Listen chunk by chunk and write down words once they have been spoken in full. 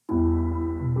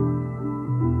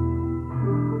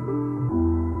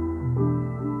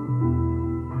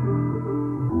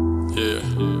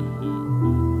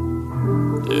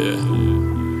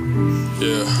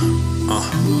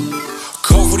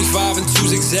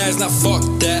zigzags, now fuck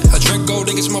that. I drink gold,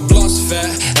 it gets my blunts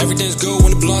fat. Everything's good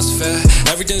when the blunt's fat.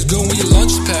 Everything's good when your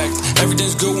lunch is packed.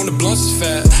 Everything's good when the blunt's is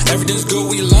fat. Everything's good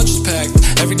when your lunch is packed.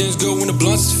 Everything's good when the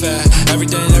blunt's is fat.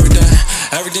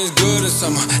 Everything's good in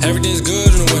summer. Everything's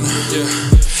good in the winter.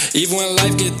 Yeah. Even when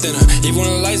life get thinner, even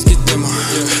when the lights get dimmer.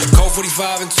 Yeah. Cold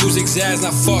 45 and 2 zigzags,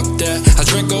 now fuck that. I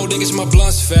drink gold, it gets my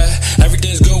blunts fat.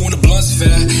 Everything's good when the blunt's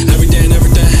fat. Everything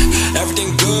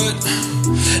good.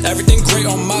 Everything great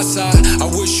on my side. I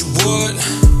wish you would.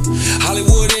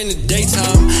 Hollywood in the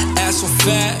daytime, ass so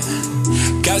fat.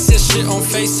 Gotta say shit on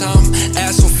FaceTime,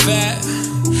 ass so fat.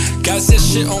 Gotta say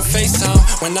shit on FaceTime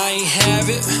when I ain't have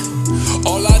it.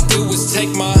 All I did was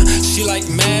take mine, she like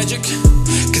magic.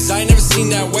 Cause I ain't never seen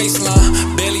that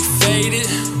waistline, barely faded.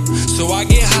 So I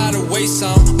get high to waste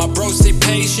some, my bros stay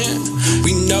patient.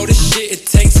 We know this shit, it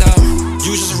takes time.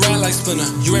 You just a rat like Splinter,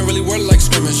 you ain't really worth like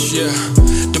scrimmage, yeah.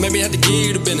 Don't make me have to give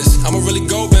you the business, I'ma really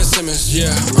go Ben Simmons, yeah.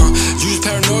 You just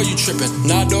paranoid, you trippin',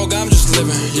 nah dog, I'm just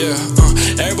living, yeah.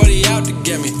 Everybody out to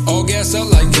get me, all gas up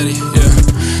like Getty, yeah.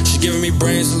 She giving me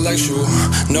brain intellectual,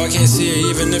 no I can't see her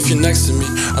even if you're next to me.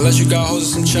 Unless you got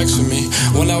hoes and some checks for me.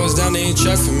 When I was down, they ain't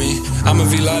check for me. I'm a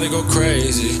V-Lot, they go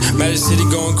crazy. Magic City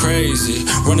going crazy.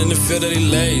 Running the field, they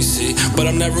lazy. But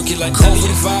I'm that rookie like Cole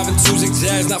 45 and 2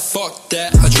 zigzags, now fuck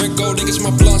that. I drink gold, it gets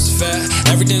my blunts fat.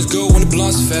 Everything's good when the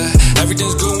blunt's fat.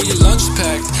 Everything's good when your lunch is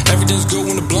packed. Everything's good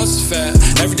when the blunt's is fat.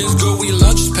 Everything's good when your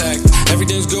lunch is packed.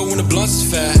 Everything's good when the blunt's is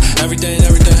fat.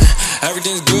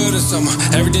 Everything's good in summer.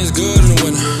 Everything's good in the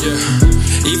winter,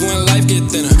 yeah. Even when life get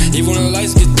thinner, even when the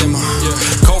lights get dimmer, yeah.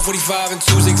 Cold 45 and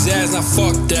 2 zigzags, now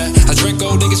fuck that. I drink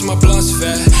gold, it gets my blunts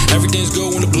fat. Everything's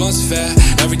good when the blunt's fat.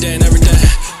 Everything.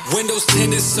 Windows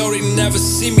tinted so they never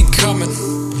see me coming.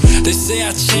 They say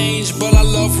I changed, but I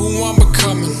love who I'm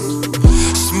becoming.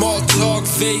 Small talk,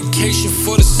 vacation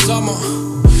for the summer.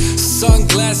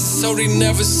 Sunglasses so they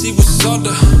never see what's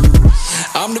under.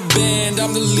 I'm the band,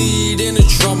 I'm the lead and the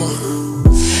drummer.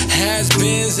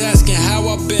 Has-beens asking how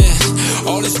I've been.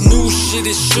 All this new shit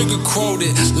is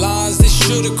sugar-coated. Lines they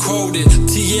should've quoted.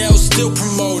 TL still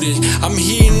promoted. I'm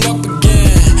heating up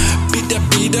again. Beat that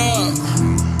beat up.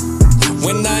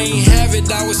 When I ain't have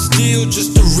it, I was still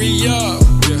just to re-up.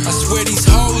 I swear these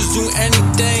hoes do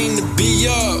anything to be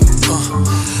up.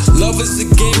 Love is a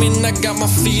game and I got my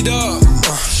feet up.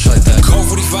 Like that. Cold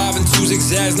 45 and 2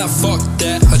 zigzags, now fuck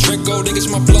that. I drink gold, it gets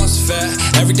my blunts fat.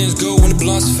 Everything's good when the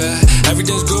blunt's fat.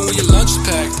 Everything's good when your lunch is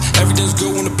packed. Everything's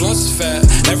good when the blunt's is fat.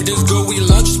 Everything's good when your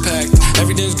lunch is packed.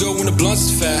 Everything's good when the blunt's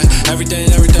is fat.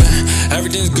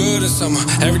 Everything's good in summer.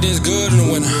 Everything's good in the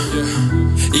winter,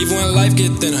 yeah. Even when life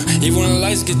get thinner, even when the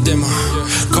lights get dimmer,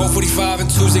 yeah. Cold 45 and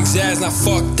 2 zigzags, now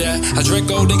fuck that. I drink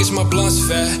gold, it gets my blunts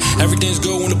fat. Everything's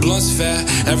good when the blunt's fat.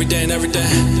 Everything.